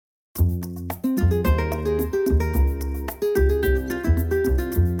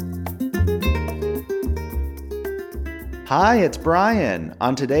Hi, it's Brian.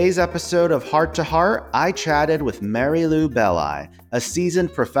 On today's episode of Heart to Heart, I chatted with Mary Lou Belli, a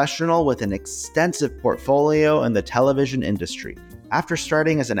seasoned professional with an extensive portfolio in the television industry. After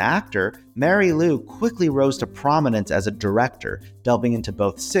starting as an actor, Mary Lou quickly rose to prominence as a director, delving into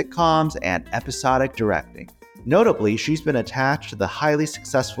both sitcoms and episodic directing. Notably, she's been attached to the highly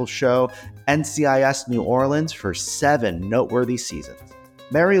successful show NCIS New Orleans for 7 noteworthy seasons.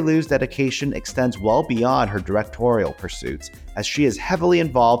 Mary Lou's dedication extends well beyond her directorial pursuits, as she is heavily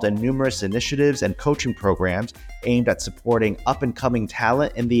involved in numerous initiatives and coaching programs aimed at supporting up-and-coming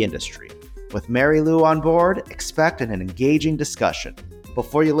talent in the industry. With Mary Lou on board, expect an engaging discussion.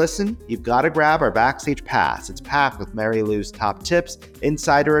 Before you listen, you've got to grab our Backstage Pass. It's packed with Mary Lou's top tips,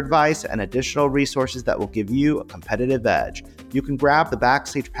 insider advice, and additional resources that will give you a competitive edge. You can grab the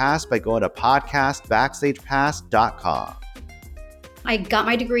Backstage Pass by going to podcastbackstagepass.com. I got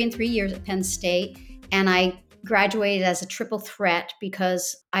my degree in 3 years at Penn State, and I graduated as a triple threat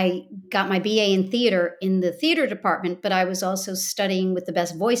because I got my BA in theater in the theater department, but I was also studying with the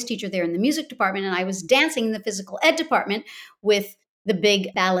best voice teacher there in the music department, and I was dancing in the physical ed department with the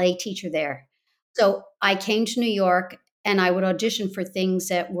big ballet teacher there. So I came to New York, and I would audition for things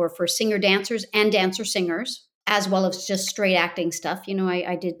that were for singer-dancers and dancer-singers, as well as just straight acting stuff. You know,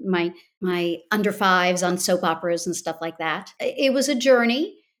 I did my under fives on soap operas and stuff like that. It was a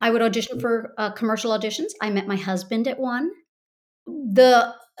journey. I would audition for commercial auditions. I met my husband at one.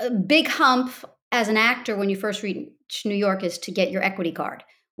 The big hump as an actor when you first reach New York is to get your equity card,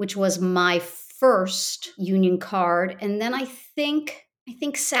 which was my first union card. And then I think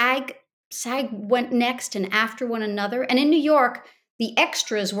SAG went next and after one another. And in New York, the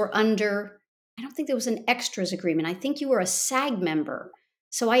extras were under, I don't think there was an extras agreement. I think you were a SAG member.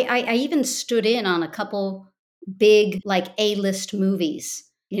 So I even stood in on a couple big like A-list movies,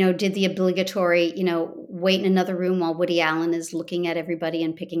 did the obligatory, wait in another room while Woody Allen is looking at everybody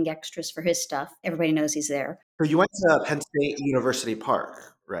and picking extras for his stuff. Everybody knows he's there. So you went to Penn State University Park,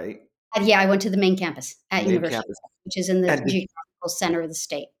 right? Yeah, I went to the main campus at Main University, campus. which is in the And did, geographical center of the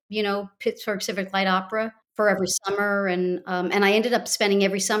state. Pittsburgh Civic Light Opera for every summer, and I ended up spending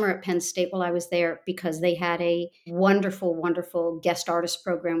every summer at Penn State while I was there because they had a wonderful, wonderful guest artist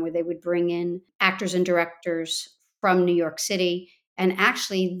program where they would bring in actors and directors from New York City. And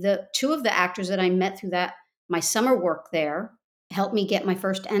actually, the two of the actors that I met through my summer work there helped me get my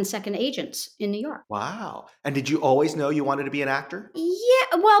first and second agents in New York. wow. And did you always know you wanted to be an actor?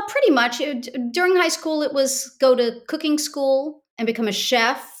 Yeah, well, pretty much. During high school, it was go to cooking school and become a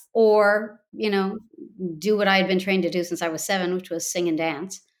chef or, do what I had been trained to do since I was 7, which was sing and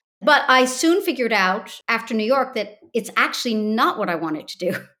dance. But I soon figured out after New York that it's actually not what I wanted to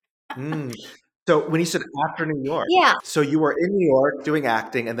do. So when you said after New York, Yeah. so you were in New York doing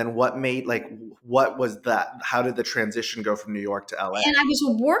acting, and then what was that? How did the transition go from New York to LA? And I was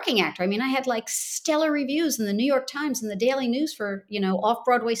a working actor. I mean, I had like stellar reviews in the New York Times and the Daily News for,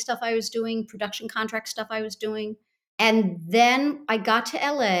 off-Broadway stuff I was doing, production contract stuff I was doing. And then I got to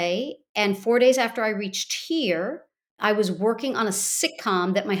LA, and 4 days after I reached here, I was working on a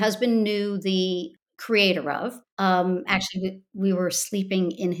sitcom that my husband knew the creator of. Actually, we were sleeping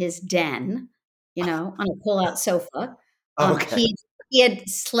in his den, on a pull-out sofa. Okay. He had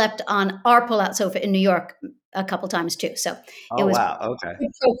slept on our pull-out sofa in New York a couple times too. So it Oh, was wow. Okay.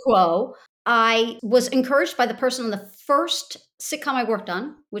 quid pro quo. I was encouraged by the person on the first sitcom I worked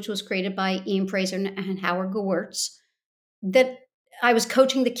on, which was created by Ian Fraser and Howard Gewirtz, that I was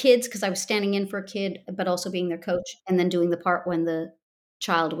coaching the kids because I was standing in for a kid, but also being their coach, and then doing the part when the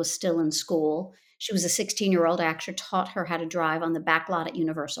child was still in school. She was a 16-year-old. I actually taught her how to drive on the back lot at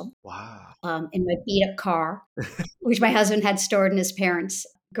Universal. Wow. In my beat-up car, which my husband had stored in his parents'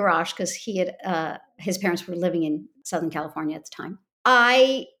 garage because his parents were living in Southern California at the time.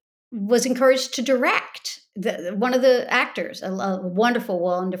 I was encouraged to direct one of the actors, a wonderful,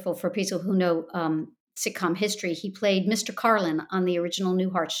 wonderful, for people who know sitcom history. He played Mr. Carlin on the original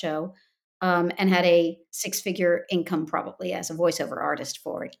Newhart show and had a 6-figure income probably as a voiceover artist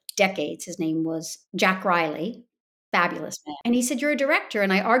for decades. His name was Jack Riley. Fabulous man. And he said, "You're a director."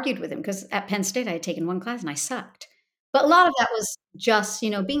 And I argued with him because at Penn State I had taken one class and I sucked. But a lot of that was just,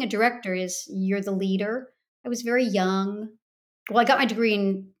 being a director is you're the leader. I was very young. Well, I got my degree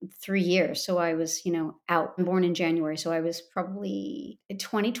in 3 years. So I was, out. I'm born in January. So I was probably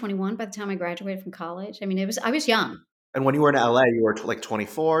 20, 21 by the time I graduated from college. I mean, I was young. And when you were in LA, you were like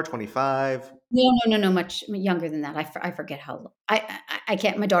 24, 25? No, much younger than that. I forget how. I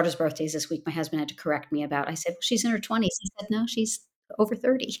can't. My daughter's birthday is this week. My husband had to correct me about. I said, "Well, she's in her 20s." He said, "No, she's over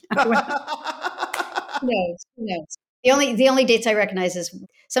 30." I went, who knows? Who knows? The only dates I recognize is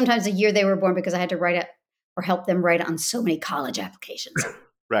sometimes the year they were born because I had to write or help them write on so many college applications.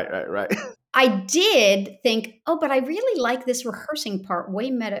 Right, right, right. I did think, "Oh, but I really like this rehearsing part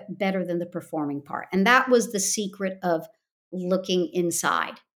way better than the performing part." And that was the secret of looking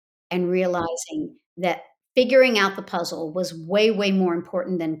inside and realizing that figuring out the puzzle was way, way more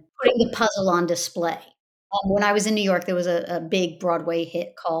important than putting the puzzle on display. When I was in New York, there was a big Broadway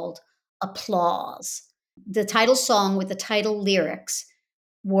hit called Applause. The title song with the title lyrics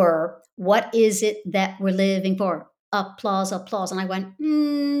were, "What is it that we're living for? Applause, applause." And I went,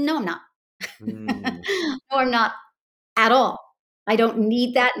 No, I'm not." Mm, No, I'm not at all. I don't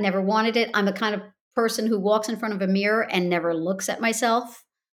need that, never wanted it. I'm the kind of person who walks in front of a mirror and never looks at myself.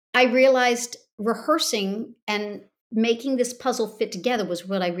 I realized rehearsing and making this puzzle fit together was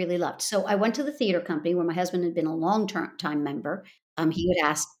what I really loved. So I went to the theater company where my husband had been a long-term time member. He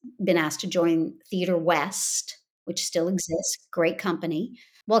had been asked to join Theater West, which still exists, great company,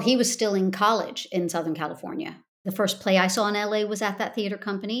 while he was still in college in Southern California. The first play I saw in LA was at that theater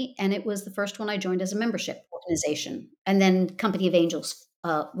company, and it was the first one I joined as a membership organization. And then Company of Angels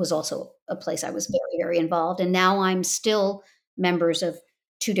was also a place I was very, very involved. And now I'm still members of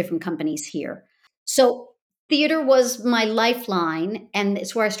two different companies here. So theater was my lifeline, and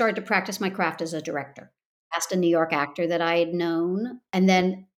it's where I started to practice my craft as a director. Asked a New York actor that I had known, and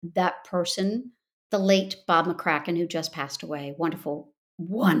then that person, the late Bob McCracken, who just passed away, wonderful,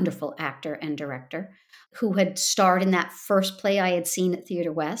 wonderful actor and director, who had starred in that first play I had seen at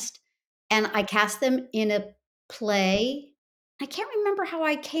Theater West. And I cast them in a play. I can't remember how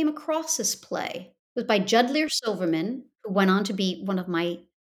I came across this play. It was by Judd Lear Silverman, who went on to be one of my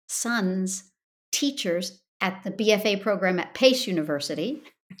son's teachers at the BFA program at Pace University.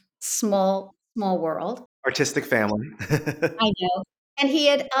 Small, small world. artistic family. I know. And he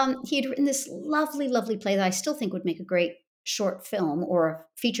had written this lovely, lovely play that I still think would make a great short film or a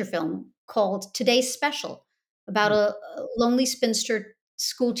feature film called Today's Special, about a lonely spinster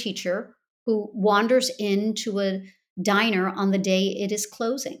school teacher who wanders into a diner on the day it is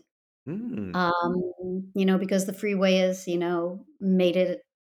closing. Mm, Because the freeway is, made it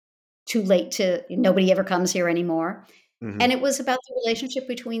too late to nobody ever comes here anymore. And mhm. it was about the relationship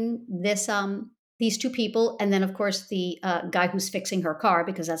between these 2 people, and then, of course, the, guy who's fixing her car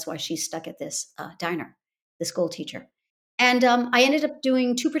because that's why she's stuck at this, diner, the school teacher. And, I ended up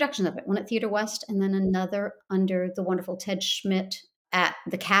doing 2 productions of it, one at Theater West and then another under the wonderful Ted Schmidt at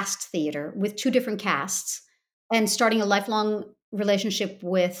the Cast Theater with 2 different casts, and starting a lifelong relationship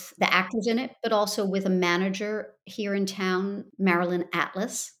with the actors in it, but also with a manager here in town, Marilyn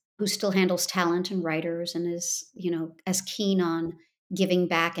Atlas, who still handles talent and writers and is, as keen on giving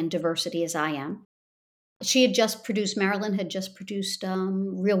back and diversity as I am. She had just produced Marilyn had just produced,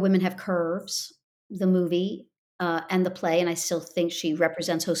 Real Women Have Curves, the movie, and the play, and I still think she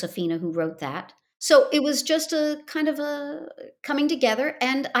represents Josefina, who wrote that. So it was just a kind of a coming together,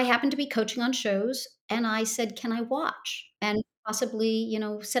 and I happened to be coaching on shows, and I said, "Can I watch?" And possibly,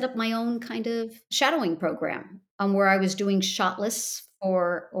 set up my own kind of shadowing program, where I was doing shot lists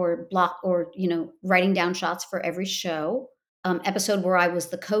or block or, writing down shots for every show, episode where I was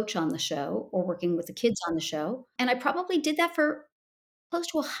the coach on the show or working with the kids on the show, and I probably did that for close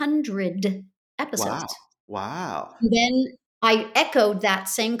to 100 Wow, episodes. wow. And then I echoed that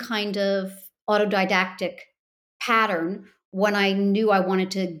same kind of autodidactic pattern when I knew I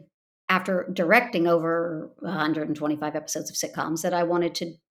wanted to, after directing over 125 episodes of sitcoms, that I wanted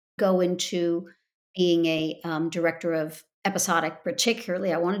to go into being a director of episodic.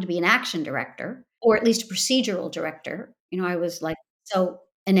 Particularly, I wanted to be an action director or at least a procedural director. I was like so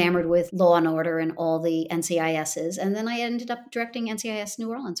enamored with Law and Order and all the NCISs, and then I ended up directing NCIS New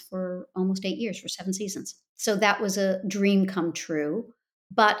Orleans for almost 8 years, for 7 seasons. So that was a dream come true.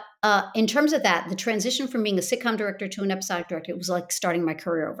 But, in terms of that, the transition from being a sitcom director to an episodic director, it was like starting my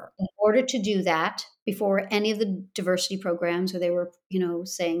career over. In order to do that, before any of the diversity programs where they were,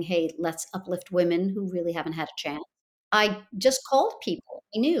 saying, "Hey, let's uplift women who really haven't had a chance," I just called people.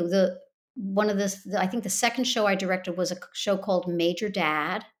 I knew the one of the I think the second show I directed was a show called Major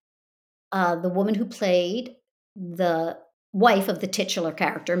Dad. The woman who played the wife of the titular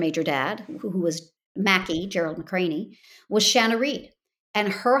character, Major Dad, who was Mackie, Gerald McCraney, was Shanna Reed. And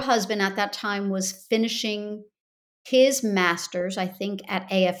her husband at that time was finishing his master's, I think, at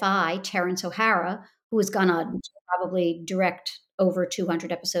AFI, Terrence O'Hara, who has gone on to probably direct over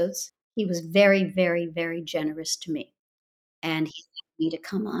 200 episodes. He was very, very, very generous to me, and he asked me to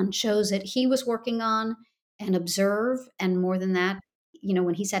come on shows that he was working on and observe, and more than that,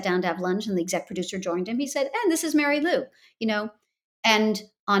 when he sat down to have lunch and the exec producer joined him, he said, "And this is Mary Lou," you know, and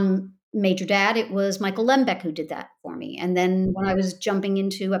on Major Dad, it was Michael Lembeck who did that for me. And then when I was jumping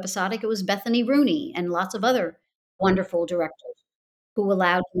into episodic, it was Bethany Rooney and lots of other wonderful directors who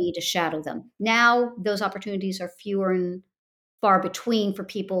allowed me to shadow them. Now those opportunities are fewer and far between for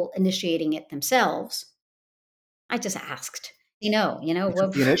people initiating it themselves. I just asked, You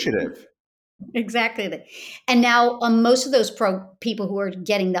took the initiative. exactly. And now most of those people who are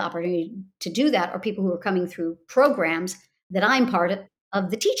getting the opportunity to do that are people who are coming through programs that I'm part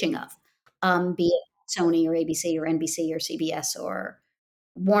of the teaching of, be it Sony or ABC or NBC or CBS or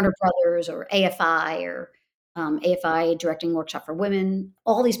Warner Brothers or AFI or AFI Directing Workshop for Women,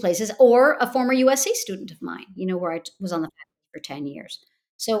 all these places, or a former USC student of mine, where was on the faculty for 10 years.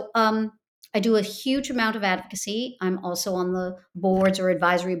 So I do a huge amount of advocacy. I'm also on the boards or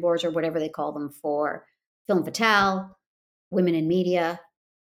advisory boards or whatever they call them for Film Fatale, Women in Media,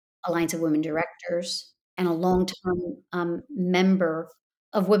 Alliance of Women Directors, and a long-term member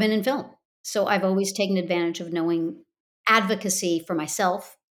of Women in Film. So I've always taken advantage of knowing advocacy for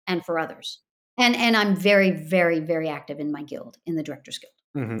myself and for others. And I'm very, very, very active in my guild, in the Directors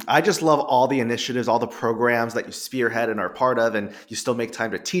Guild. I just love all the initiatives, all the programs that you spearhead and are part of, and you still make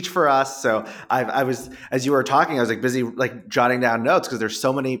time to teach for us. So I was, as you were talking, I was like busy like jotting down notes because there's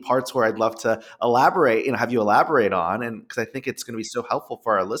so many parts where I'd love to elaborate, have you elaborate on, and because I think it's going to be so helpful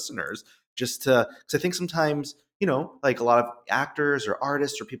for our listeners, just to, because I think sometimes, like a lot of actors or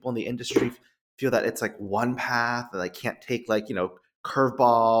artists or people in the industry feel that it's like one path that I can't take like,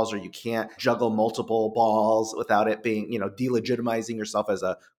 curveballs, or you can't juggle multiple balls without it being, delegitimizing yourself as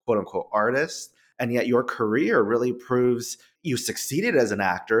a quote unquote artist. And yet your career really proves you succeeded as an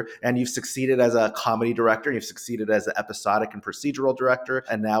actor, and you've succeeded as a comedy director, and you've succeeded as an episodic and procedural director.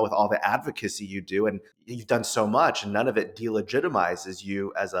 And now with all the advocacy you do, and you've done so much, and none of it delegitimizes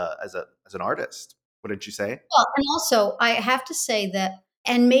you as an artist. Wouldn't you say? Well, and also I have to say that,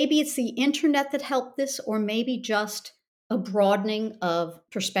 and maybe it's the internet that helped this, or maybe just a broadening of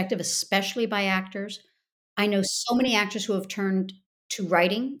perspective, especially by actors. I know so many actors who have turned to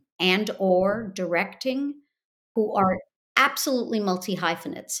writing and or directing who are absolutely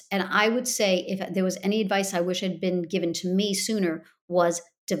multi-hyphenates. And I would say if there was any advice I wish had been given to me sooner was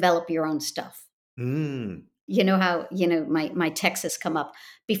develop your own stuff. Mm. You know how, my texts has come up.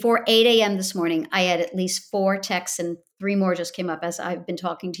 Before 8 a.m. this morning, I had at least 4 texts and 3 more just came up as I've been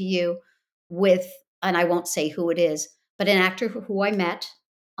talking to you with, and I won't say who it is, but an actor who I met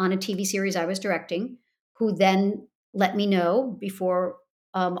on a TV series I was directing, who then let me know before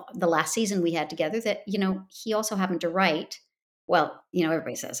the last season we had together that, he also happened to write. Well,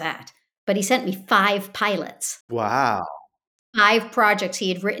 everybody says that, but he sent me 5 pilots. Wow. 5 projects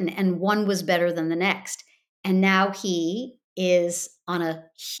he had written, and one was better than the next. And now he is on a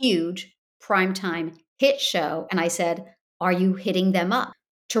huge primetime hit show. And I said, "Are you hitting them up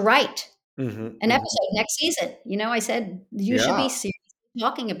to write an Hmm. episode next season?" I said, "You should Yeah. be seriously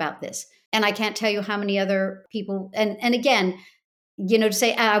talking about this." And I can't tell you how many other people, and again, to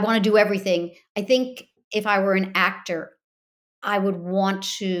say, I want to do everything. I think if I were an actor, I would want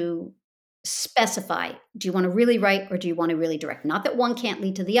to specify, do you want to really write or do you want to really direct? Not that one can't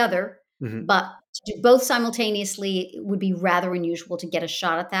lead to the other, Hmm. but to do both simultaneously would be rather unusual to get a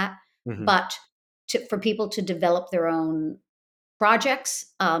shot at that. Hmm. But for people to develop their own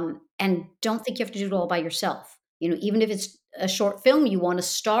projects, and don't think you have to do it all by yourself. Even if it's a short film you want to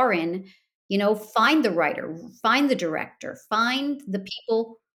star in, find the writer, find the director, find the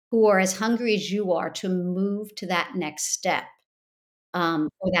people who are as hungry as you are to move to that next step, or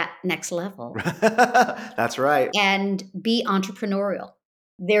that next level, That's right. and be entrepreneurial.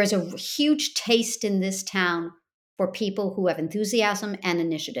 There's a huge taste in this town for people who have enthusiasm and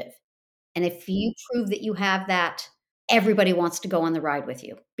initiative. And if you prove that you have that, everybody wants to go on the ride with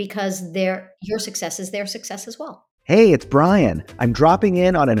you because your success is their success as well. Hey, it's Brian. I'm dropping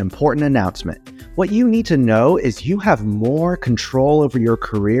in on an important announcement. What you need to know is you have more control over your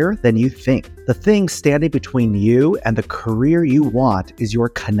career than you think. The thing standing between you and the career you want is your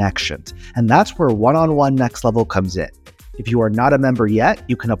connections, and that's where One-on-One Next Level comes in. If you are not a member yet,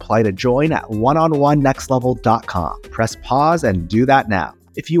 you can apply to join at oneononenextlevel.com. Press pause and do that now.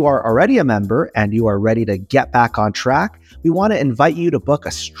 If you are already a member and you are ready to get back on track, we want to invite you to book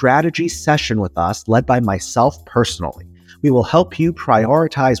a strategy session with us led by myself personally. We will help you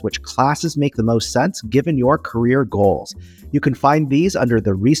prioritize which classes make the most sense given your career goals. You can find these under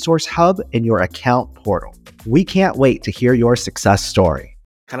the Resource Hub in your account portal. We can't wait to hear your success story.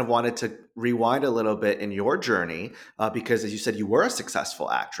 Kind of wanted to rewind a little bit in your journey because, as you said, you were a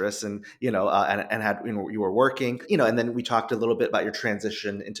successful actress, and and had you were working, and then we talked a little bit about your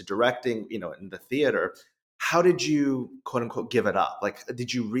transition into directing, in the theater. how did you quote unquote give it up? Like,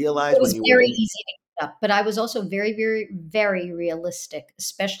 did you realize It when was you were very in? easy to get up, but I was also very, very, very realistic,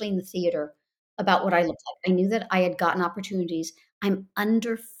 especially in the theater, about what I looked like. I knew that I had gotten opportunities. I'm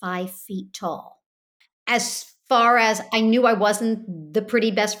under 5 feet tall. As far as I knew I wasn't the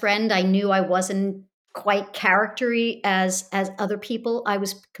pretty best friend, I knew I wasn't quite charactery as other people I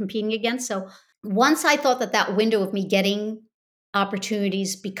was competing against, so once I thought that that window of me getting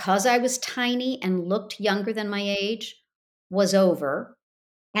opportunities because I was tiny and looked younger than my age was over,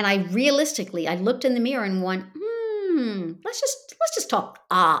 and I looked in the mirror and went, let's just talk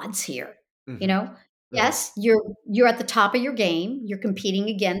odds here. You Hmm. know, Hmm. yes, you're at the top of your game. You're competing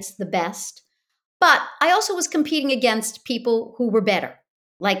against the best, but I also was competing against people who were better.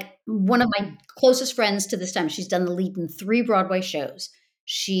 Like one of my closest friends to this time, she's done the lead in 3 Broadway shows.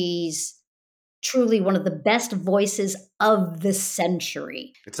 She's truly one of the best voices of the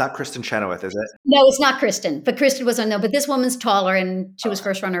century. It's not Kristen Chenoweth, is it? No, it's not Kristen, but Kristen was unknown. But this woman's taller, and she was Okay.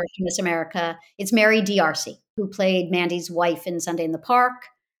 first runner to Miss America. It's Mary D'Arcy, who played Mandy's wife in Sunday in the Park,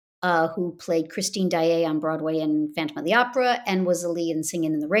 who played Christine Daae on Broadway in Phantom of the Opera, and was the lead in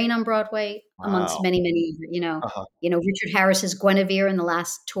Singing in the Rain on Broadway, amongst Wow. many, many. Uh-huh. Richard Harris's Guinevere in the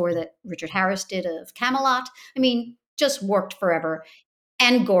last tour that Richard Harris did of Camelot. I mean, just worked forever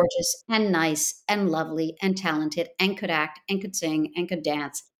and gorgeous and nice and lovely and talented and could act and could sing and could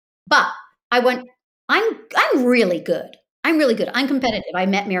dance. But I went, I'm really good. I'm really good. I'm competitive. I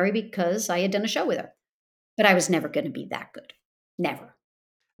met Mary because I had done a show with her, but I was never going to be that good. Never.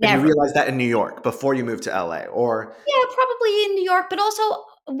 And you Never. realized that in New York before you moved to LA, or Yeah, probably in New York, but also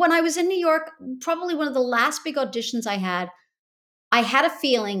when I was in New York, probably one of the last big auditions I had a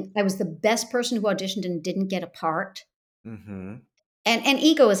feeling I was the best person who auditioned and didn't get a part. hmm. And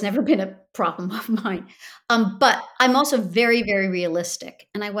ego has never been a problem of mine, but I'm also very, very realistic,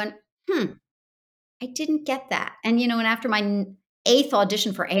 and I went, "Hmm, I didn't get that," and after my 8th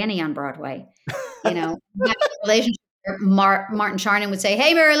audition for Annie on Broadway, having a relationship where Martin Charnin would say,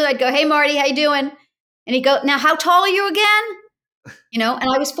 "Hey, Mary Lou," I'd go, "Hey, Marty, how you doing?" And he'd go, "Now how tall are you again?" And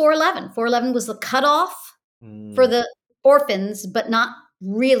I was 4'11". 4'11 was the cutoff for Mm, the orphans, but not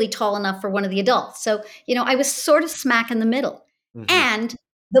really tall enough for one of the adults. So, I was sort of smack in the middle. mhm. And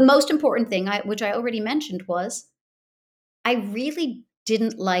the most important thing, which I already mentioned, was I really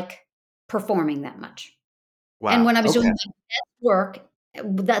didn't like performing that much. And Wow, when I was doing okay. my best work,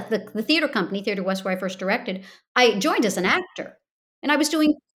 that the theater company, Theater West, where I first directed, I joined as an actor, and I was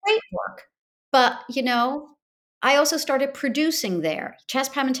doing great work. But, I also started producing there. Chaz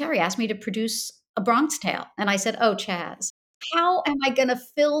Palminteri asked me to produce A Bronx Tale, and I said, "Oh, Chaz, how am I gonna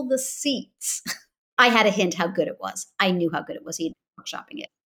fill the seats?" I had a hint how good it was. I knew how good it was. He'd been workshopping it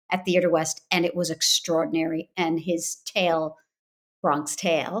at Theater West, and it was extraordinary, and his tale, Bronx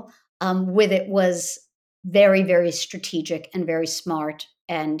Tale, with it was very, very strategic and very smart.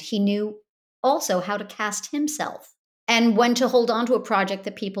 And he knew also how to cast himself and when to hold on to a project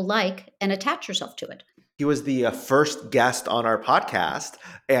that people like and attach yourself to it. He was the first guest on our podcast,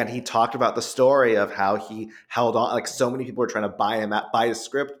 and he talked about the story of how he held on. Like, so many people were trying to buy his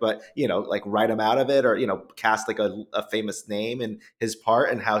script, but like write him out of it, or cast like a famous name in his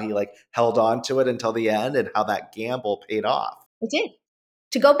part, and how he like held on to it until the end, and how that gamble paid off. I did.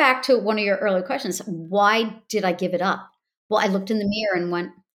 To go back to one of your earlier questions, why did I give it up? Well, I looked in the mirror and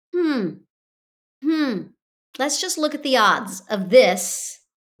went, hmm, hmm, let's just look at the odds of this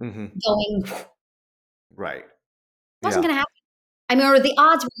Hmm. going, Right. wasn't Yeah. going to happen. I mean, or the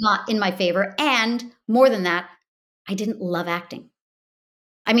odds were not in my favor. And more than that, I didn't love acting.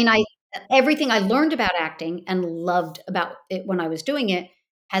 I mean, everything I learned about acting and loved about it when I was doing it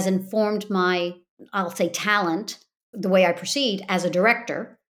has informed my, I'll say, talent, the way I proceed as a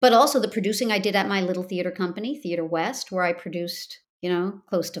director, but also the producing I did at my little theater company, Theater West, where I produced,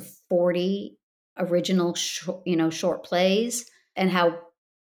 close to 40 original, short plays, and how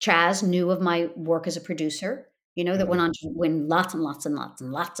Chaz knew of my work as a producer, that went Hmm. on to win lots and lots and lots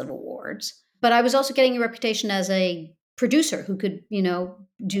and lots of awards. But I was also getting a reputation as a producer who could,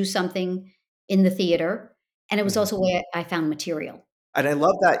 do something in the theater. And it was Hmm. also a way I found material. And I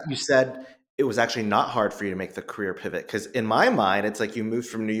love that you said it was actually not hard for you to make the career pivot, because in my mind, it's like you moved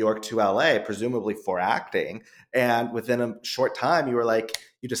from New York to LA, presumably for acting. And within a short time, you were like,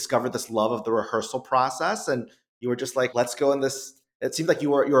 you discovered this love of the rehearsal process, and you were just like, let's go in this. It seemed like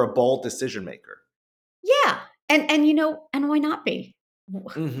you're a bold decision maker. Yeah. And why not be?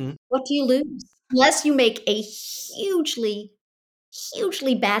 Hmm. What do you lose? Unless you make a hugely,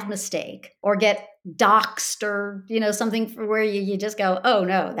 hugely bad mistake or get doxxed or, something for where you just go, oh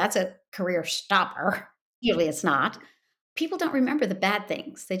no, that's a career stopper. Usually it's not. People don't remember the bad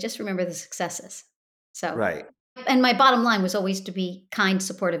things. They just remember the successes. So, Right. and my bottom line was always to be kind,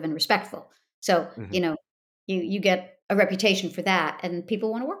 supportive, and respectful. So, Mhm. you get a reputation for that, and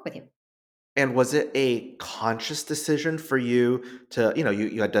people want to work with you. And was it a conscious decision for you to,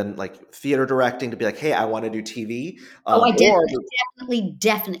 you had done like theater directing to be like, hey, I want to do TV, Oh, or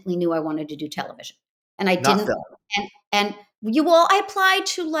definitely knew I wanted to do television, and I not didn't film? and you all I applied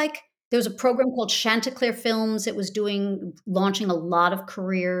to, like there was a program called Chanticleer Films. It was launching a lot of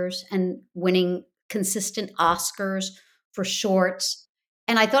careers and winning consistent Oscars for shorts,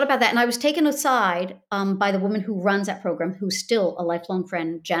 and I thought about that, and I was taken aside, by the woman who runs that program, who's still a lifelong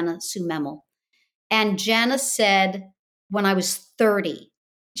friend, Jana Sue Memel, and Jana said when I was 30,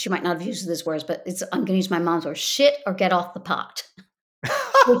 she might not have used these words, but I'm gonna use my mom's words, "Shit or get off the pot."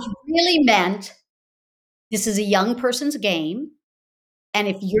 Which really meant this is a young person's game, and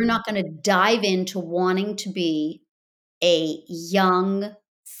if you're not gonna dive into wanting to be a young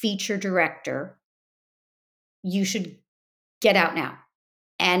feature director, you should get out now.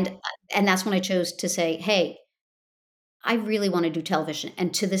 And that's when I chose to say, "Hey, I really wanna do television,"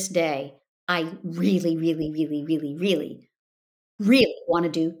 and to this day, I really, really, really, really, really, really wanna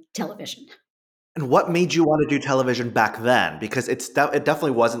do television. And what made you want to do television back then? Because it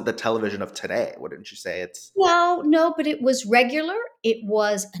definitely wasn't the television of today, wouldn't you say? It's No, no, but it was regular. It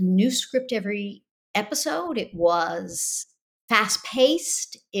was a new script every episode. It was fast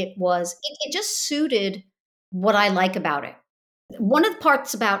paced. It just suited what I like about it. One of the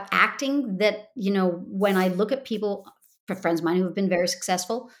parts about acting that, when I look at people, for friends of mine who have been very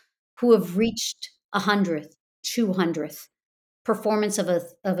successful, who have reached 100th, 200th performance of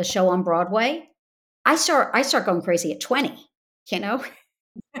a show on Broadway, I start going crazy at 20, you know?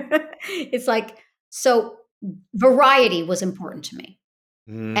 It's like so variety was important to me,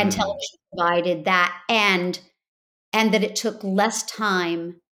 and Mm, television provided that, and that it took less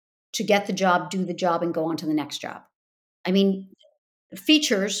time to get the job, do the job, and go on to the next job. I mean,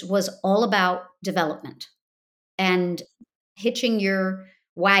 features was all about development and hitching your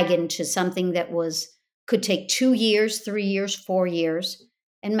wagon to something that could take 2 years, 3 years, 4 years,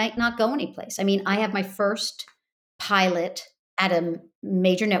 and might not go anyplace. I mean, I have my first pilot at a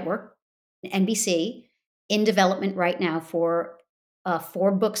major network, NBC, in development right now for,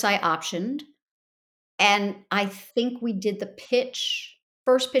 4 books I optioned, and I think we did the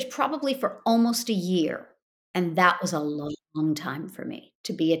first pitch probably for almost a year, and that was a long time for me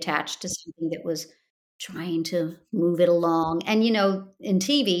to be attached to something that was trying to move it along, and, in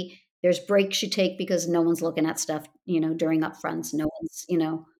TV, there's breaks you take because no one's looking at stuff, during upfronts, no one's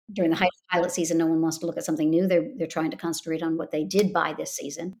during the height of pilot season, no one wants to look at something new, they're trying to concentrate on what they did buy this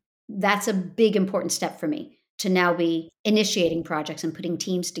season. That's a big important step for me to now be initiating projects and putting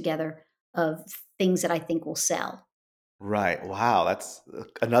teams together of things that I think will sell. right. Wow, that's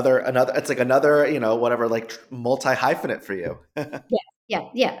another. It's like another, whatever, like multi hyphenate for you. Yeah, yeah,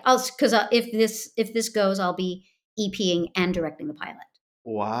 yeah. I'll because if this goes, I'll be EPing and directing the pilot.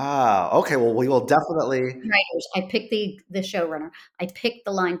 Wow. Okay. Well, we will definitely. Writers, I picked the showrunner, I picked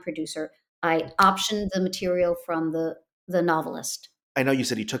the line producer, I optioned the material from the novelist. I know you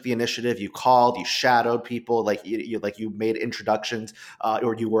said you took the initiative. You called. You shadowed people. Like you made introductions,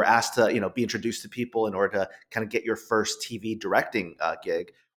 or you were asked to, be introduced to people in order to kind of get your first TV directing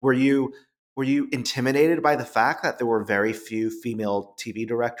gig. Were you were you intimidated by the fact that there were very few female TV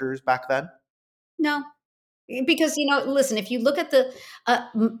directors back then? No, because, listen, if you look at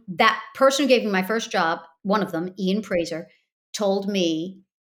that person who gave me my first job, one of them, Ian Fraser, told me,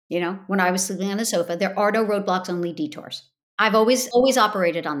 when I was sleeping on the sofa, "There are no roadblocks, only detours." I've always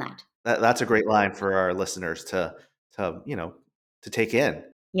operated on that. That's a great line for our listeners to take in.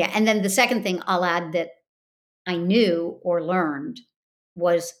 Yeah, and then the second thing I'll add that I knew or learned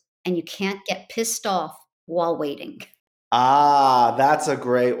was, and you can't get pissed off while waiting. Ah, that's a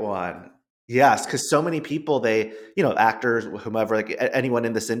great one. Yes, because so many people, actors, whomever, like anyone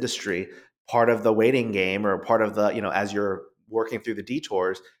in this industry, part of the waiting game or part of the, as you're working through the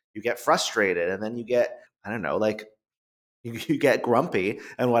detours, you get frustrated and then you get, I don't know, like you get grumpy.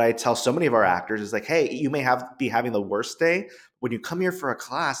 And what I tell so many of our actors is like, hey, you may be having the worst day. When you come here for a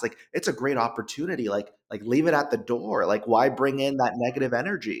class, like it's a great opportunity. Like leave it at the door. Like why bring in that negative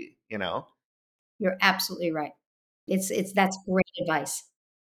energy, you know? You're absolutely right. That's great advice.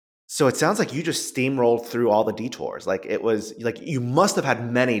 So it sounds like you just steamrolled through all the detours. Like it was like you must have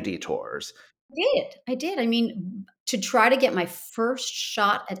had many detours. I did. I mean, to try to get my first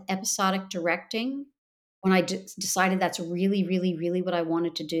shot at episodic directing, when I decided that's really, really, really what I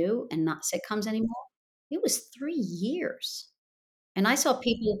wanted to do and not sitcoms anymore, it was 3 years. And I saw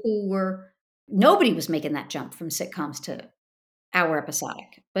people who were nobody was making that jump from sitcoms to our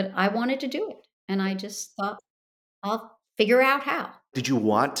episodic, but I wanted to do it. and I just thought, "I'll figure out how." Did you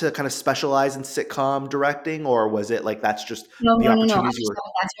want to kind of specialize in sitcom directing, or was it like that's just No, the no, no, no, I opportunities you just were.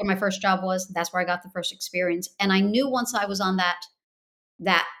 thought that's where my first job was, that's where I got the first experience, and I knew once I was on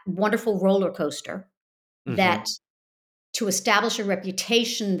that wonderful roller coaster that Mhm. to establish a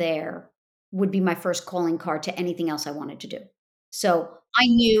reputation there would be my first calling card to anything else I wanted to do. So,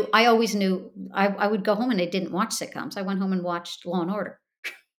 I always knew I would go home and I didn't watch sitcoms, I went home and watched Law& and Order.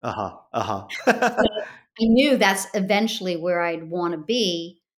 Uh-huh, So, uh-huh. I knew that's eventually where I'd wanna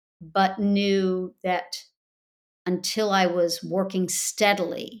be, but knew that until I was working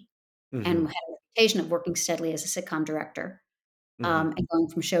steadily and Mhm, had a reputation of working steadily as a sitcom director, mhm. and going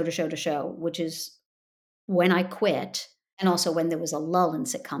from show to show to show, which is when I quit, and also when there was a lull in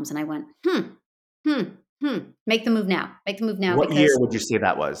sitcoms, and I went, "Hmm, hmm, hmm, make the move now," What year because would you say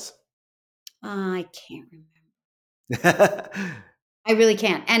that was? I can't remember. I really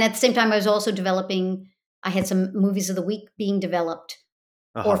can't, and at the same time, I was also developing I had some movies of the week being developed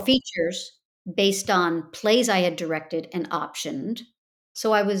or Uh-huh, features based on plays I had directed and optioned.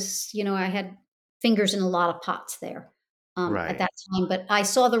 So I was, I had fingers in a lot of pots there, at right. that time, but I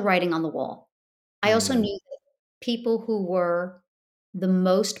saw the writing on the wall. I also Mm. knew that people who were the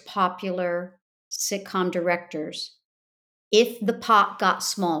most popular sitcom directors, if the pot got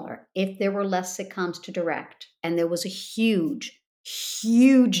smaller, if there were less sitcoms to direct, and there was a huge,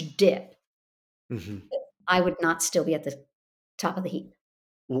 huge dip, Mhm. I would not still be at the top of the heap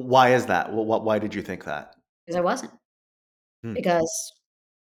Why is that? Why did you think that? because I wasn't. Hmm. Because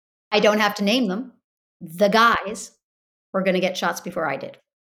I don't have to name them. The guys were gonna get shots before I did,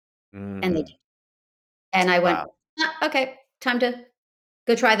 and they did. Mm. And I went, Wow. "Ah, okay, time to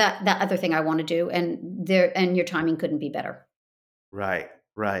go try that other thing I wanna do," and your timing couldn't be better. Right,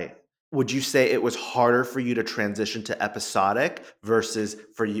 right. Would you say it was harder for you to transition to episodic versus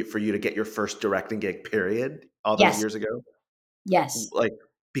for you to get your first directing gig, period, all those Yes, years ago? yes, Like,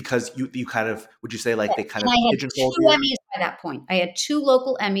 because you kind of would you say, like, yes, they kind and of I had pigeonholed 2 you? Emmys by that point. I had 2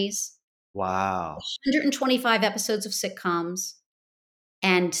 local Emmys, Wow. 125 episodes of sitcoms,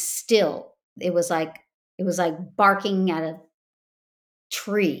 and still, it was like barking at a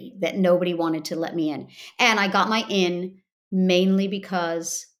tree that nobody wanted to let me in. And I got my in mainly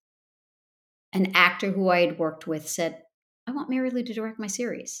because an actor who I had worked with said, "I want Mary Lou to direct my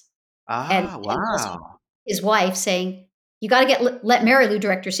series." Ah, And also wow. his wife saying, "You gotta let Mary Lou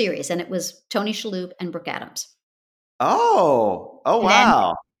direct your series." And it was Tony Shalhoub and Brooke Adams. Oh! Oh, And then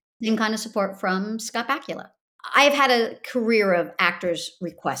wow. same kind of support from Scott Bakula. I've had a career of actors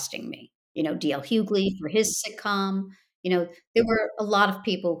requesting me, D.L. Hughley for his sitcom, there were a lot of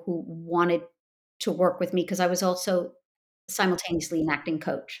people who wanted to work with me because I was also simultaneously an acting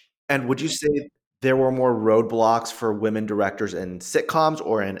coach. And would you say there were more roadblocks for women directors in sitcoms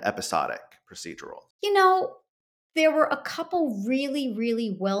or in episodic procedurals? You know, there were a couple really,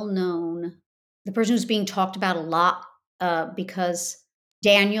 really well-known the person who's being talked about a lot, because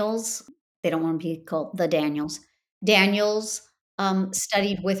Daniels they don't wanna be called the Daniels. Daniels,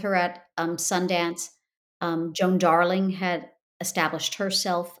 studied with her at, Sundance. Joan Darling had established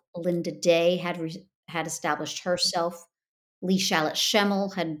herself. Linda Day had established herself. Lee Shallot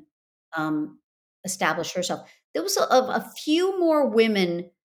Schemmel had, um, established herself. There was a few more women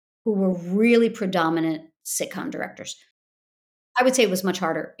who were really predominant sitcom directors. I would say it was much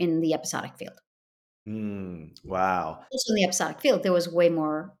harder in the episodic field. Mm, wow. Also in the episodic field, there was way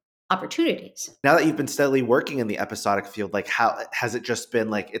more opportunities. Now that you've been steadily working in the episodic field, like, how has it just been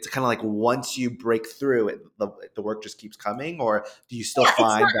like it's kinda like once you break through it, the work just keeps coming, or do you still Yeah,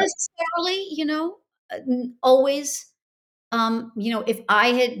 it's not find that. necessarily, always, if I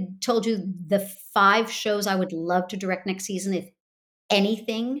had told you the 5 shows I would love to direct next season, if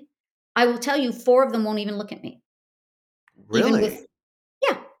anything, I will tell you 4 of them won't even look at me, even with Really?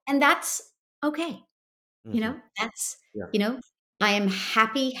 yeah, and that's okay. Mhm. That's Yeah. you know, I am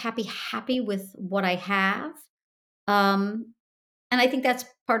happy, happy, happy with what I have, um, and I think that's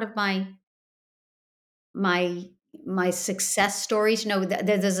part of my my success stories,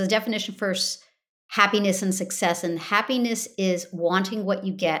 there's a definition for happiness and success, and happiness is wanting what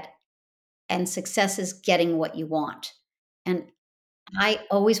you get, and success is getting what you want, and I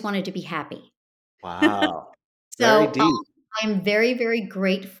always wanted to be happy. Wow. Very So, deep. I'm very, very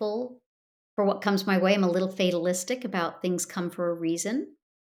grateful for what comes my way. I'm a little fatalistic about things come for a reason.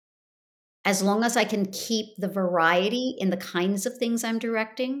 As long as I can keep the variety in the kinds of things I'm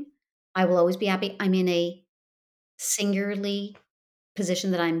directing, I will always be happy. I'm in a singularly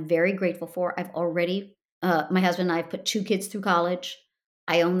position that I'm very grateful for. I've already my husband and I have put 2 kids through college.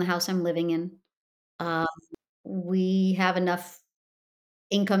 I own the house I'm living in. Uh, we have enough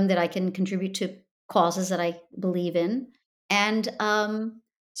income that I can contribute to causes that I believe in. And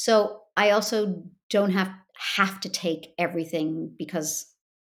so I also don't have to take everything because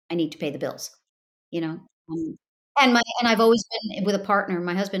I need to pay the bills, you know? Um, and I've always been with a partner,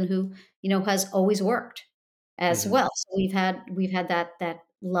 my husband, who, has always worked as Mhm. well. So we've had that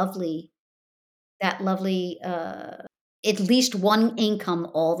lovely, at least one income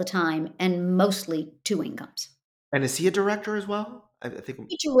all the time and mostly two incomes. And is he a director as well? I think.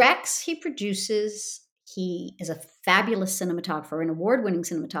 He directs, he produces, he is a fabulous cinematographer, an award-winning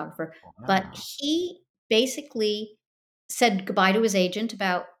cinematographer, but Wow. he basically said goodbye to his agent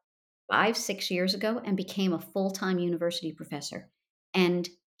about 5, 6 years ago and became a full-time university professor, and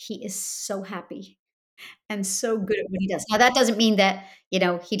he is so happy and so good at what he does. Now that doesn't mean that,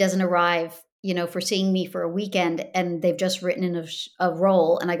 he doesn't arrive, for seeing me for a weekend and they've just written in a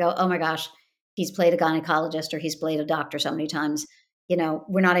role and I go, "Oh my gosh, he's played a gynecologist or he's played a doctor so many times.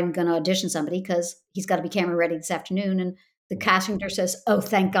 We're not even gonna audition somebody because he's gotta be camera ready this afternoon." And the Mhm. casting director says, "Oh,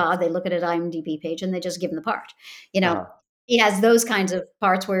 thank God." They look at an IMDb page and they just give him the part. You know, Uh-huh. he has those kinds of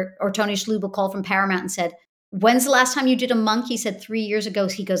parts where or Tony Shalhoub called from Paramount and said, "When's the last time you did a monk?" He said, "3 years ago."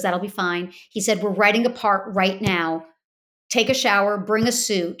 He goes, "That'll be fine." He said, "We're writing a part right now. Take a shower, bring a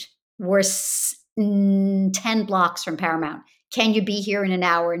suit. We're 10 blocks from Paramount. Can you be here in an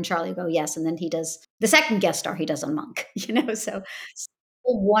hour?" And Charlie will go, "Yes." And then he does the second guest star he does on Monk, so a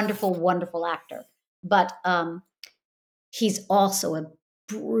wonderful, wonderful actor. But he's also a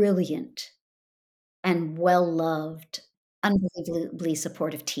brilliant and well-loved, unbelievably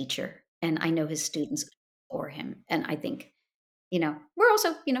supportive teacher. And I know his students adore him. And I think, we're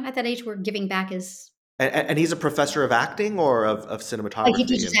also, at that age where giving back is And he's a professor of acting or of he cinematography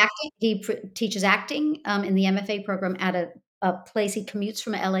teaches and acting. Teaches acting, in the MFA program at a place he commutes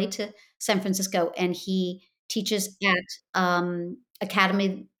from LA to San Francisco, and he teaches at,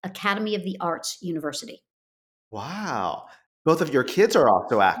 Academy of the Arts University. wow. Both of your kids are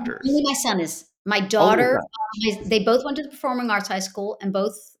also Only actors. my son is. My Only your daughter, son. they both went to the Performing Arts High School and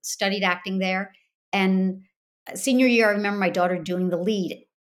both studied acting there, and senior year, I remember my daughter doing the lead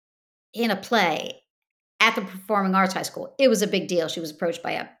in a play at the Performing Arts High School. It was a big deal. She was approached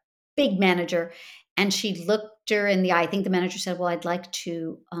by a big manager, and she looked her in the eye. I think the manager said, "Well, I'd like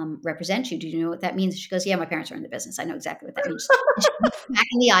to, represent you. Do you know what that means?" She goes, "Yeah, my parents are in the business. I know exactly what that means." And she looked her back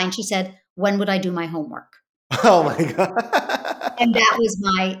in the eye and she said, "When would I do my homework?" Oh my And that god. was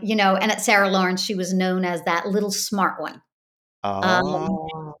and at Sarah Lawrence, she was known as that little smart one.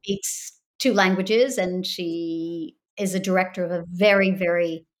 Oh. Speaks 2 languages, and she is a director of a very,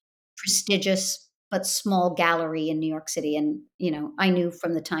 very prestigious but small gallery in New York City, and, I knew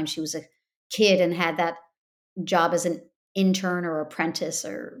from the time she was a kid and had that job as an intern or apprentice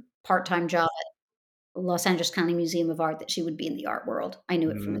or part-time job at Los Angeles County Museum of Art that she would be in the art world. I knew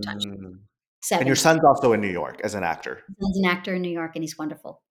it from the time she was Mm. And your 7. son's also in New York as an actor? He's an actor in New York, and he's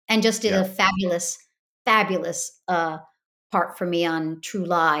wonderful, and just did Yeah. a fabulous, fabulous, part for me on True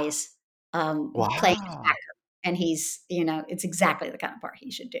Lies, playing this Wow. hacker, and it's exactly the kind of part he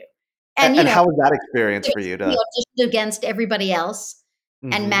should do. A And, and how was that experience for you he to auditioned against everybody else,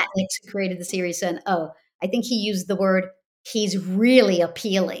 and Mhm. Matt Nix, who created the series, said, "Oh," I think he used the word, "He's really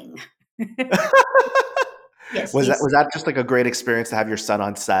appealing." Yes, Was that he's was that just, like, a great experience to have your son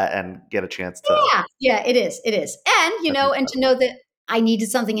on set and get a chance to yeah, yeah, it is, and, That's and to incredible. know that I needed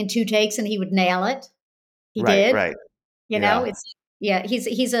something in 2 takes and he would nail it. He Right, did. right. Yeah. It's yeah,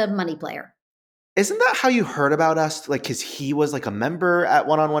 he's a money player. Isn't that how you heard about us? Like, 'cause he was, like, a member at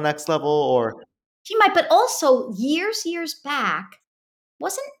One on One Next Level or He might, but also years back,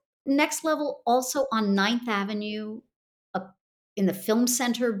 wasn't Next Level also on Ninth Avenue up in the Film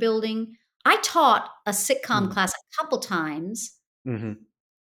Center building? I taught a sitcom Mhm, class a couple times mhm.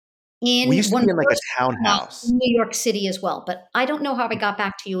 We in used to one of be in, the like, a first in townhouse. New York City as well, but I don't know how I got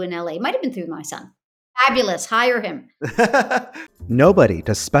back to you in LA. It might have been through my son. Fabulous, hire him. Nobody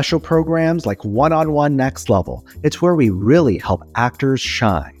does special programs like One on One Next Level. It's where we really help actors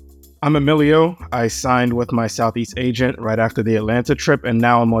shine. I'm Emilio. I signed with my Southeast agent right after the Atlanta trip, and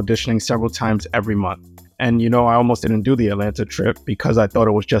now I'm auditioning several times every month. And I almost didn't do the Atlanta trip because I thought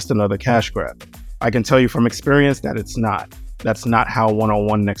it was just another cash grab. I can tell you from experience that it's not. That's not how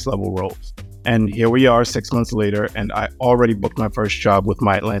one-on-one Next Level rolls. And here we are 6 months later, and I already booked my first job with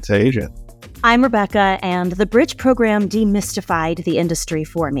my Atlanta agent. I'm Rebecca, and the Bridge program demystified the industry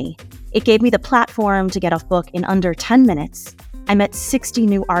for me. It gave me the platform to get off book in under 10 minutes. I met 60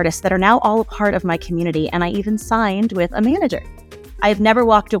 new artists that are now all a part of my community, and I even signed with a manager. I have never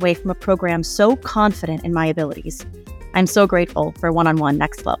walked away from a program so confident in my abilities. I'm so grateful for One on One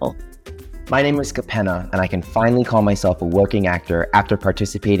Next Level. My name is Capenna, and I can finally call myself a working actor after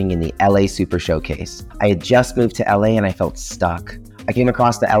participating in the LA Super Showcase. I had just moved to LA and I felt stuck. I came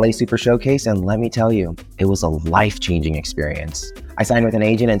across the LA Super Showcase, and let me tell you, it was a life-changing experience. I signed with an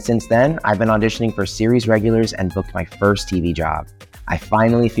agent, and since then, I've been auditioning for series regulars and booked my first TV job. I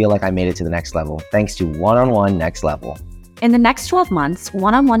finally feel like I made it to the next level, thanks to One-on-One Next Level. In the next 12 months,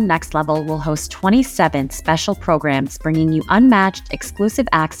 One-on-One Next Level will host 27 special programs bringing you unmatched, exclusive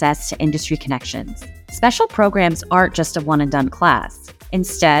access to industry connections. Special programs aren't just a one-and-done class.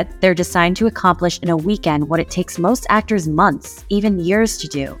 Instead, they're designed to accomplish in a weekend what it takes most actors months, even years to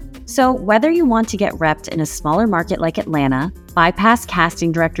do. So whether you want to get repped in a smaller market like Atlanta, bypass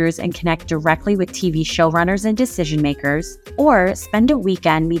casting directors and connect directly with TV showrunners and decision makers, or spend a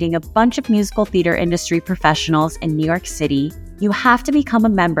weekend meeting a bunch of musical theater industry professionals in New York City, you have to become a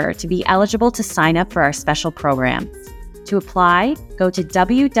member to be eligible to sign up for our special programs. To apply, go to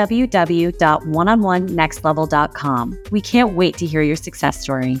www.oneononenextlevel.com. We can't wait to hear your success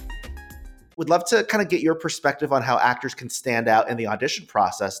story. Would love to kind of get your perspective on how actors can stand out in the audition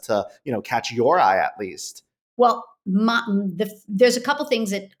process to, catch your eye at least. Well, there's a couple things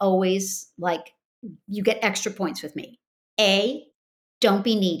that always, like, you get extra points with me. A, don't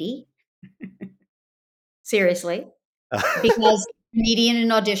be needy. Seriously. Because needy in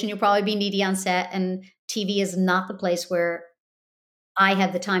an audition, you'll probably be needy on set, and TV is not the place where I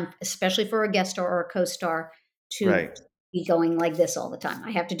have the time, especially for a guest star or a co-star, to be going like this all the time.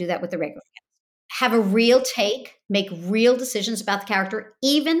 I have to do that with the regular cast. Have a real take, make real decisions about the character,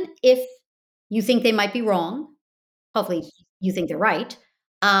 even if you think they might be wrong. Hopefully you think they're right.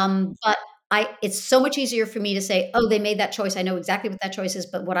 But it's so much easier for me to say, oh, they made that choice. I know exactly what that choice is,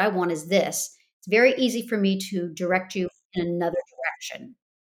 but what I want is this. It's very easy for me to direct you in another direction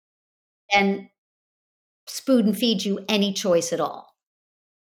and spoon and feed you any choice at all.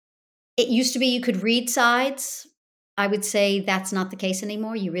 It used to be you could read sides. I would say that's not the case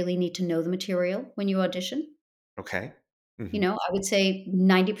anymore. You really need to know the material when you audition. Okay. I would say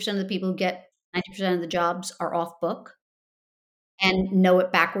 90% of the people who get 90% of the jobs are off book and know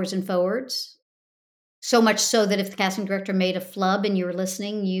it backwards and forwards. So much so that if the casting director made a flub and you were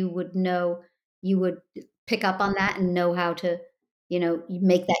listening, you would pick up on that and know how to,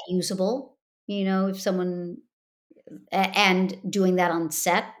 make that usable. If someone and doing that on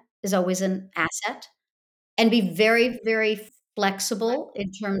set is always an asset. And be very, very flexible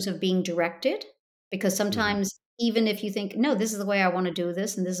in terms of being directed, because sometimes even if you think, "No, this is the way I wanna do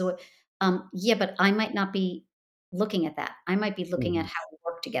this, and this is what," yeah, but I might not be looking at that. I might be looking at how we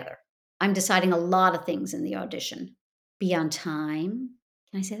work together. I'm deciding a lot of things in the audition. Be on time.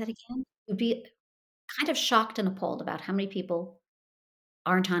 Can I say that again? You'd be kind of shocked and appalled about how many people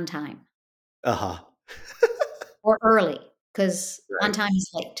aren't on time Uh-huh. or early, 'cause on Right. time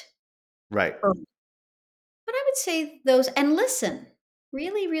is late. Right. Early. But I would say those, and listen,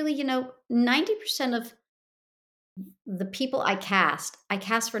 really, really, 90% of the people I cast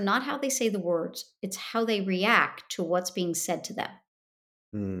for not how they say the words, it's how they react to what's being said to them.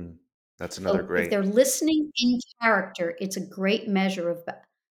 Mm, that's another So if great. they're listening in character, it's a great measure of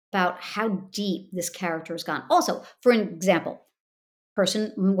about how deep this character has gone. Also, for an example,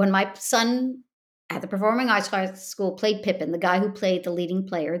 when my son at the Performing Arts High School played Pippin, the guy who played the leading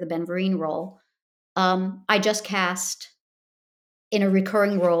player, the Ben Vereen role, I just cast in a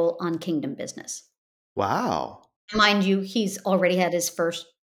recurring role on Kingdom Business. Wow. Mind you, he's already had his first,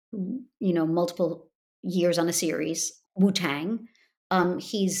 multiple years on a series, Wu-Tang.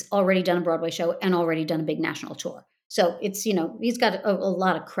 He's already done a Broadway show and already done a big national tour. So it's, he's got a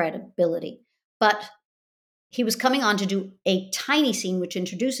lot of credibility. But he was coming on to do a tiny scene which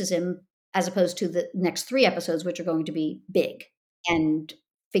introduces him, as opposed to the next 3 episodes, which are going to be big and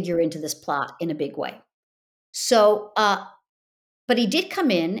figure into this plot in a big way. So, but he did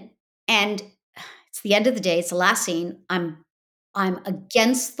come in, and it's the end of the day. It's the last scene. I'm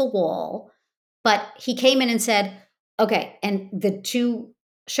against the wall, but he came in and said, "Okay." And the 2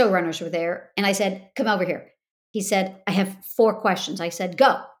 showrunners were there, and I said, "Come over here." He said, "I have 4 questions." I said,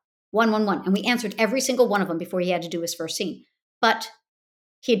 "Go. 1, 1, 1." And we answered every single one of them before he had to do his first scene. But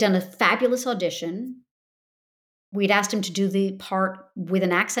he had done a fabulous audition. We'd asked him to do the part with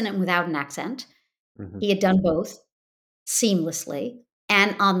an accent and without an accent. He had done both seamlessly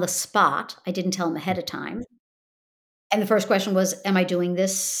and on the spot. I didn't tell him ahead of time. And the first question was, "Am I doing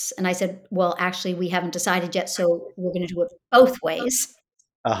this?" And I said, "Well, actually, we haven't decided yet, so we're gonna do it both ways."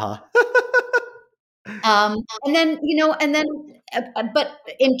 Uh-huh. And then, but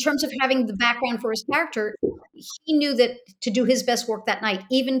in terms of having the background for his character, he knew that to do his best work that night,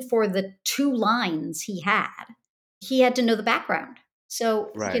 even for the 2 lines he had to know the background.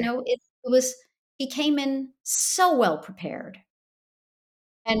 So, Right. It was he came in so well prepared,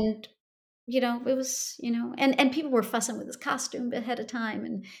 and, it was, and people were fussing with his costume ahead of time,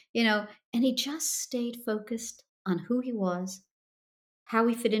 and he just stayed focused on who he was, how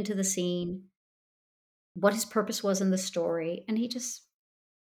he fit into the scene, what his purpose was in the story, and he just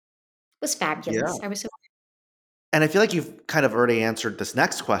was Yeah. fabulous. I was so And I feel like you've kind of already answered this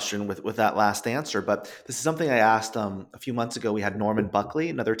next question with that last answer, but this is something I asked a few months ago. We had Norman Buckley,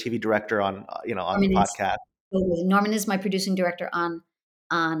 another TV director, on the Norman is podcast. Norman is my producing director on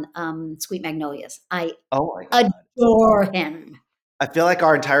Sweet Magnolias. I Oh my god! adore him. I feel like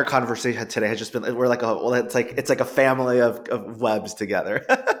our entire conversation today has just been we're like it's like a family of webs together.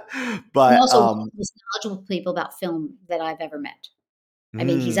 And But also one of the most knowledgeable people about film that I've ever met. I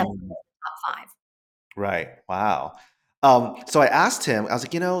mean, he's up in mm, the top 5. right. Wow. So I asked him, I was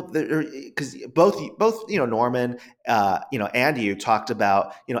like, because both, Norman, and you talked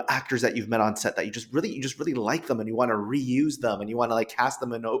about, actors that you've met on set that you just really like them and you want to reuse them and you want to like cast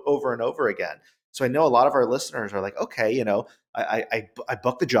them over and over again. So I know a lot of our listeners are like, okay, I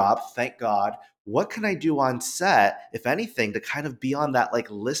booked the job, thank God. What can I do on set, if anything, to kind of be on that like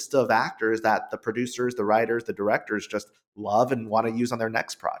list of actors that the producers, the writers, the directors just love and want to use on their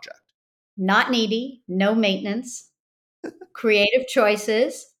next project? Not needy, no maintenance, creative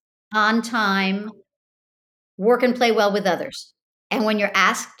choices, on time, work and play well with others. And when you're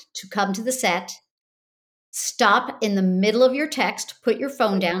asked to come to the set, stop in the middle of your text, put your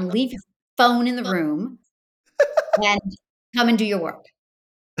phone down, leave your phone in the room, and come and do your work.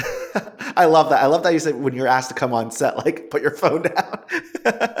 I love that. I love that you said when you're asked to come on set, like put your phone down.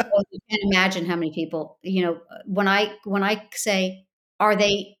 Well, you can't imagine how many people, when I say, "Are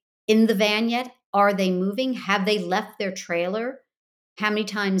they in the van yet? Are they moving? Have they left their trailer?" How many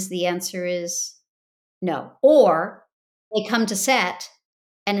times the answer is no. Or they come to set,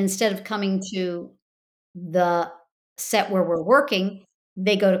 and instead of coming to the set where we're working,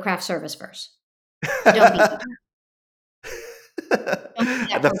 they go to craft service first. Don't be don't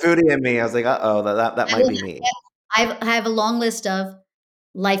be that The person. foodie in me, I was like, uh-oh, that I might will be me. I have a long list of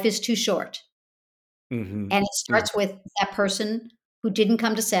life is too short. Hmm. And it starts with that person who didn't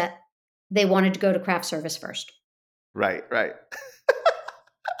come to set. They wanted to go to craft service first. Right, right.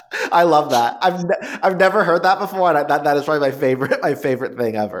 I love that. I've never heard that before, and that is probably my favorite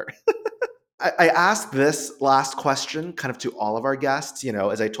thing ever. I asked this last question kind of to all of our guests.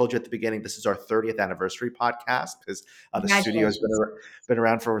 As I told you at the beginning, this is our 30th anniversary podcast because the studio has Congratulations. been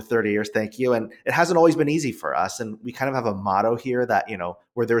around for over 30 years. Thank you. And it hasn't always been easy for us. And we kind of have a motto here that,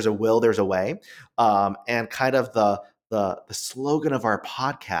 where there's a will, there's a way. And kind of the slogan of our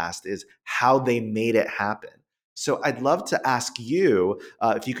podcast is how they made it happen. So I'd love to ask you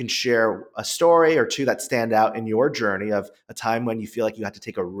if you can share a story or two that stand out in your journey of a time when you feel like you had to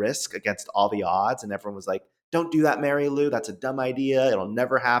take a risk against all the odds, and everyone was like, "Don't do that, Mary Lou. That's a dumb idea. It'll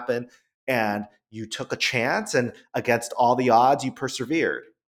never happen." And you took a chance, and against all the odds, you persevered.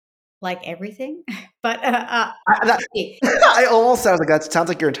 Like everything. But, it I almost sounds like that sounds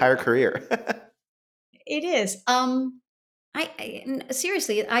like your entire career. it is.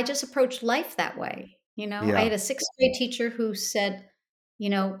 Seriously, I just approached life that way. I Yeah. had a 6th grade teacher who said,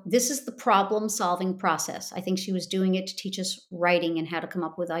 "This is the problem-solving process." I think she was doing it to teach us writing and how to come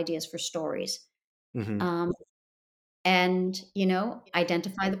up with ideas for stories. Hmm. Um, and,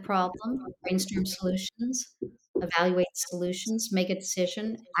 identify the problem, brainstorm solutions, evaluate solutions, make a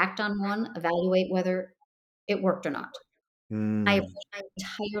decision, act on one, evaluate whether it worked or not. I Mm. approach my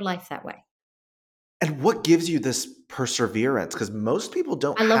entire life that way. And what gives you this perseverance? Because most people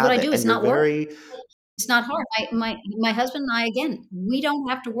don't I love what I have it, do. and It's you're not work. very It's not hard. My husband and I, again, we don't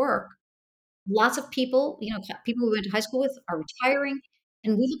have to work. Lots of people, people we went to high school with are retiring,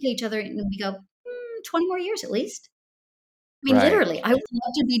 and we look at each other and we go, 20 more years at least. I mean, right. literally, I would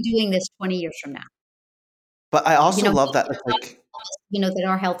love to be doing this 20 years from now. But I also Just love that it's like that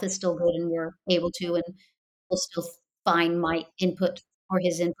our health is still good and we're able to, and we'll still find my input or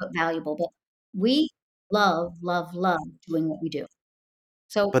his input valuable. But we love, love, love doing what we do.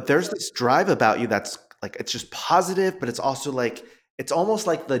 So but there's this drive about you that's like it's just positive, but it's also like it's almost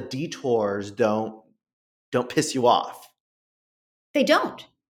like the detours don't piss you off. they don't.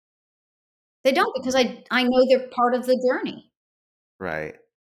 They don't because I know they're part of the journey. Right.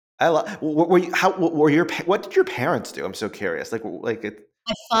 I love were you how were your what did your parents do? I'm so curious. Like it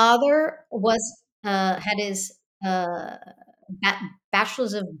My father had his, ba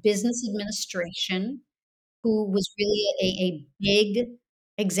bachelor's of business administration, who was really a big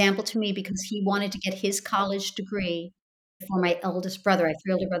example to me because he wanted to get his college degree before my eldest brother. I have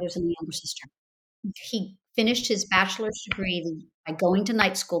 3 older brothers and a younger sister. He finished his bachelor's degree by going to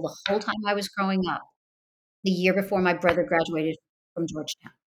night school the whole time I was growing up, the year before my brother graduated from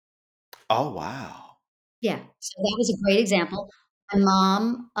Georgetown. Oh, wow. Yeah, so that was a great example. My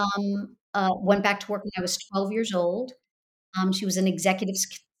mom, went back to work when I was 12 years old. She was an executive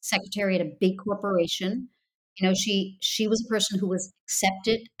secretary at a big corporation. She was a person who was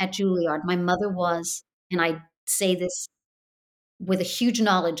accepted at Juilliard. My mother was, and I say this with a huge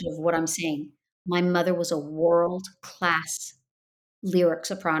knowledge of what I'm saying. My mother was a world-class lyric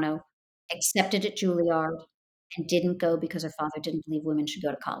soprano, accepted at Juilliard, and didn't go because her father didn't believe women should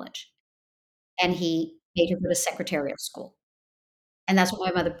go to college, and he made her go to secretarial school. And that's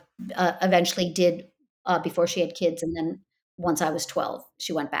what my mother, eventually did, before she had kids, and then once I was 12,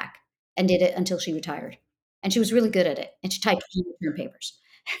 she went back and did it until she retired, and she was really good at it, and she typed return papers.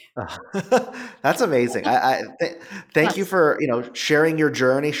 That's amazing. Thank you Was. for sharing your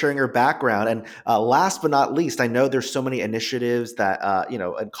journey, sharing your background, and last but not least, I know there's so many initiatives that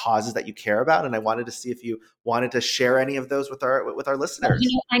and causes that you care about, and I wanted to see if you wanted to share any of those with our But, listeners.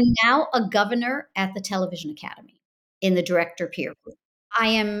 I'm now a governor at the Television Academy in the director peer group. I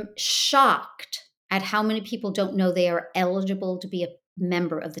am shocked at how many people don't know they are eligible to be a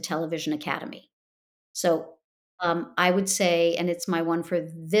member of the Television Academy. So, I would say, and it's my one for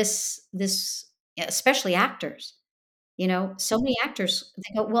this, especially actors. So many actors,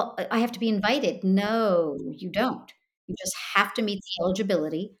 they go, "Well, I have to be invited." No, you don't. You just have to meet the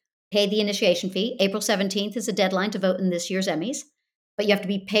eligibility, pay the initiation fee. April 17th is the deadline to vote in this year's Emmys, but you have to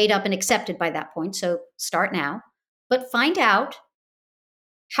be paid up and accepted by that point, so start now. But find out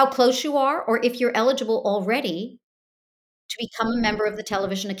how close you are, or if you're eligible already to become a member of the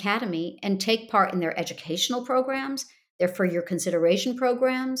Television Academy and take part in their educational programs, their for your consideration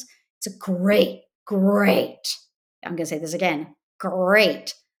programs. It's a great, great, I'm going to say this again,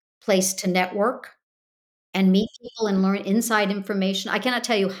 great place to network and meet people and learn inside information. I cannot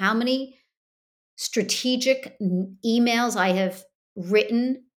tell you how many strategic emails I have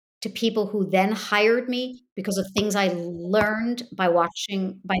written to people who then hired me because of things I learned by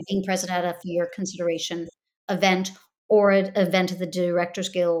being present at a for your consideration event, or an event of the Directors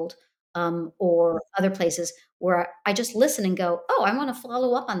Guild, or other places where I just listen and go, "Oh, I want to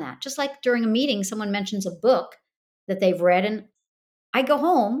follow up on that." Just like during a meeting, someone mentions a book that they've read, and I go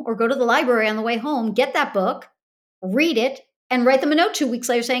home or go to the library on the way home, get that book, read it, and write them a note 2 weeks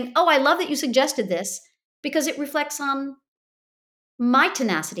later saying, "Oh, I love that you suggested this because it reflects on my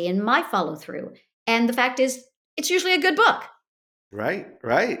tenacity and my follow through." And the fact is, it's usually a good book. Right,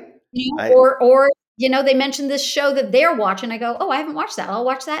 right. You know, I they mentioned this show that they're watching. I go, "Oh, I haven't watched that." I'll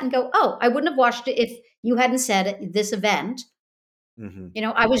watch that and go, "Oh, I wouldn't have watched it if you hadn't said this event." mhm.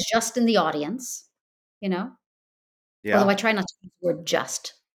 I was just in the audience, you know, although I Yeah. try not to use the word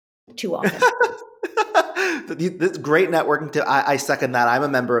just too often. That's great networking tip. I second that. I'm a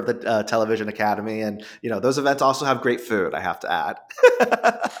member of the Television Academy, and those events also have great food. I have to add.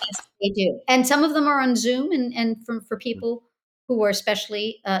 Yes, they do. And some of them are on Zoom, and for people who are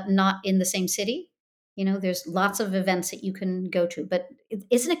especially, not in the same city, there's lots of events that you can go to. But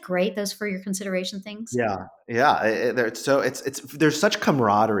isn't it great, those for your consideration things? Yeah, yeah. It's there's such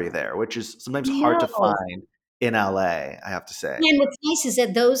camaraderie there, which is sometimes hard to No. find in LA. I have to say. And what's nice is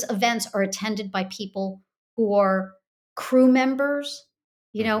that those events are attended by people who are crew members,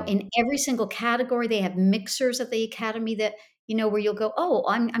 Hmm. in every single category. They have mixers at the academy that, where you'll go, "Oh,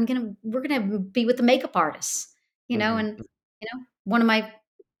 we're gonna be with the makeup artists," Hmm. and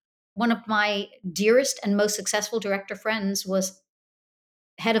one of my dearest and most successful director friends was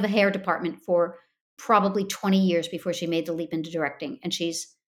head of a hair department for probably 20 years before she made the leap into directing, and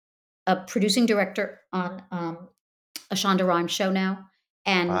she's a producing director on, a Shonda Rhimes show now,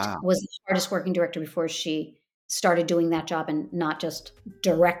 and Wow. was the hardest working director before she started doing that job and not just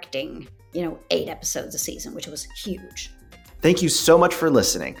directing, 8 episodes a season, which was huge. Thank you so much for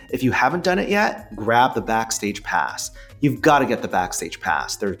listening. If you haven't done it yet, grab the Backstage Pass. You've got to get the Backstage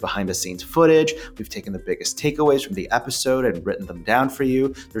Pass. There's behind the scenes footage. We've taken the biggest takeaways from the episode and written them down for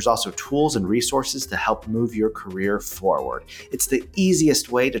you. There's also tools and resources to help move your career forward. It's the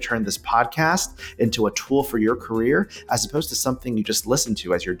easiest way to turn this podcast into a tool for your career as opposed to something you just listen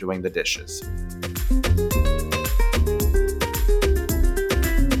to as you're doing the dishes.